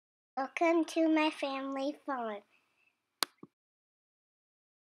Welcome to my family farm.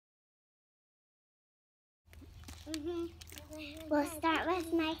 We'll start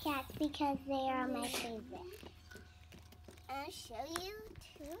with my cats because they are my favorite. I'll show you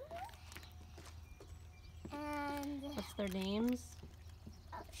two. And what's their names?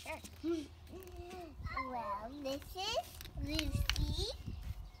 Oh, sure. Well, this is Lucy.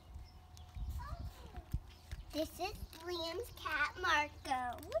 This is Liam's cat,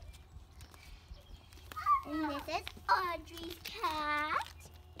 Marco. And this is Audrey's cat,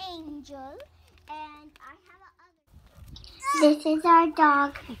 Angel. And I have This is our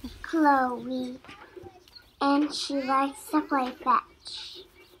dog, Chloe. And she likes to play fetch.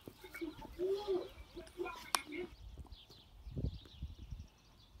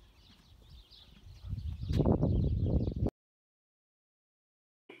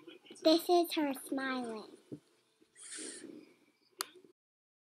 This is her smiling.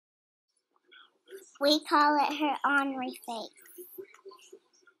 We call it her ornery face.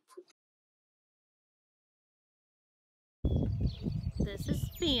 This is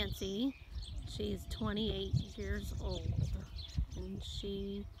Fancy. She's 28 years old, and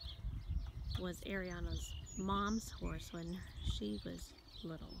she was Ariana's mom's horse when she was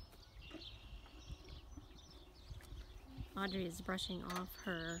little. Audrey is brushing off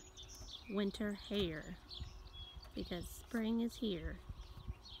her winter hair because spring is here.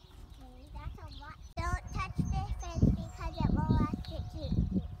 Okay, that's a lot. Don't touch the fence because it will electrocute you.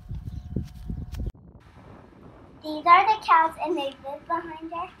 These are the cows, and they live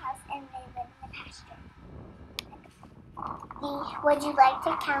behind our house, and they live in the pasture. Would you like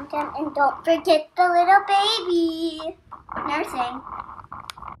to count them? And don't forget the little baby. Nursing.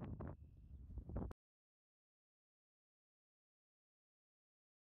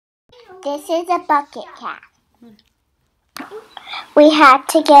 This is a bucket cat. We had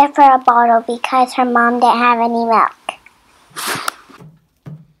to give her a bottle because her mom didn't have any milk.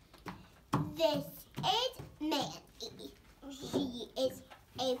 This is Mandy. She is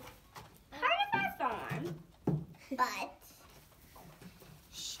a part of our farm, but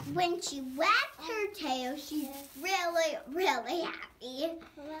when she wags her tail, she's really, really happy.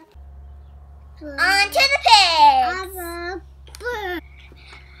 On to the pigs!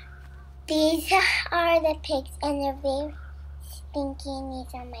 These are the pigs, and they're very stinky, and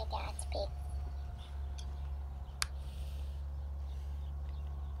these are my dad's pigs.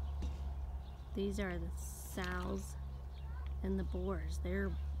 These are the sows and the boars.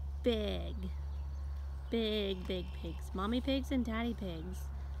 They're big, big, big pigs. Mommy pigs and daddy pigs.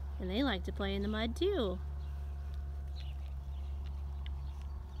 And they like to play in the mud too.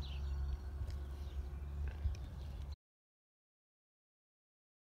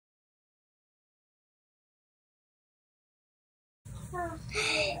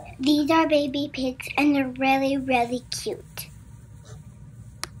 These are baby pigs, and they're really, really cute.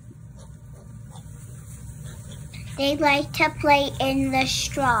 They like to play in the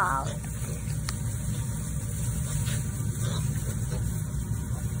straw.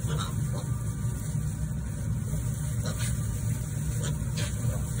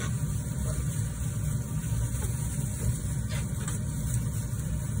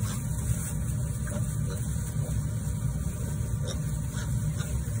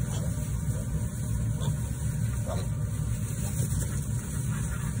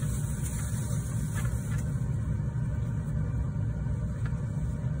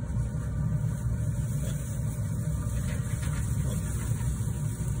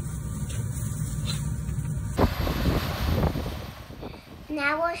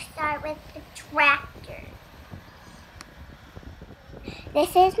 Now we'll start with the tractor. This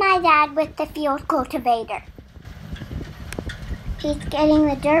is my dad with the field cultivator. He's getting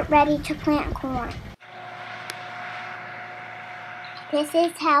the dirt ready to plant corn. This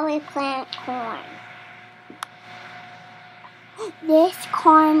is how we plant corn. This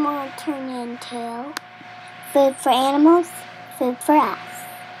corn will turn into food for animals, food for us,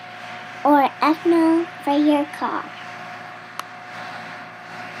 or ethanol for your car.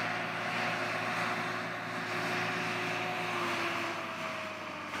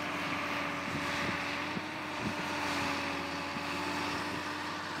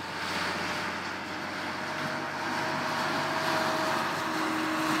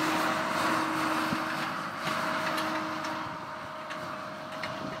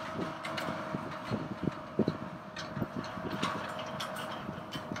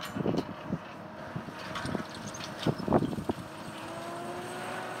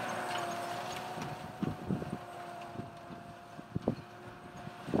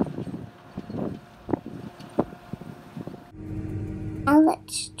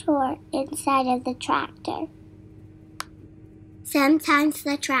 tour inside of the tractor. Sometimes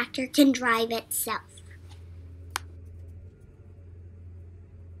the tractor can drive itself.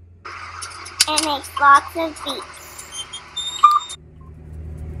 It makes lots of beeps.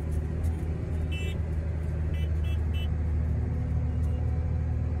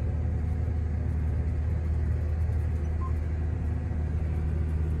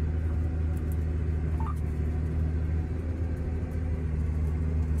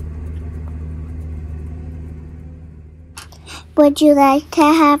 Would you like to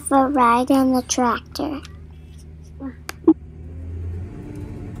have a ride on the tractor?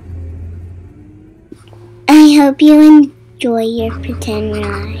 I hope you enjoy your pretend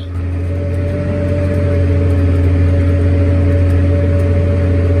ride.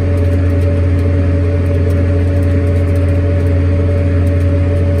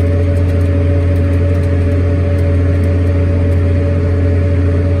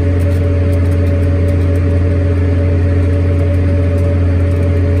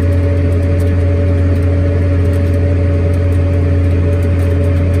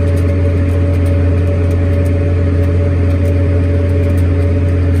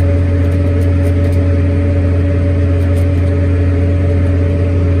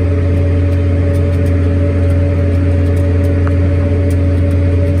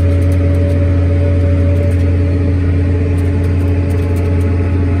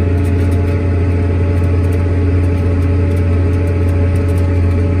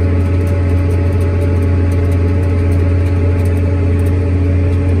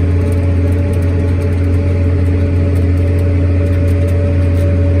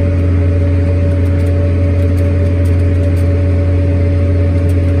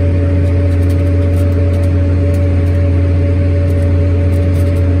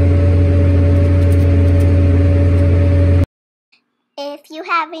 If you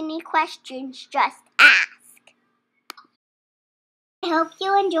have any questions, just ask. I hope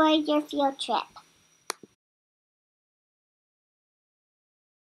you enjoyed your field trip.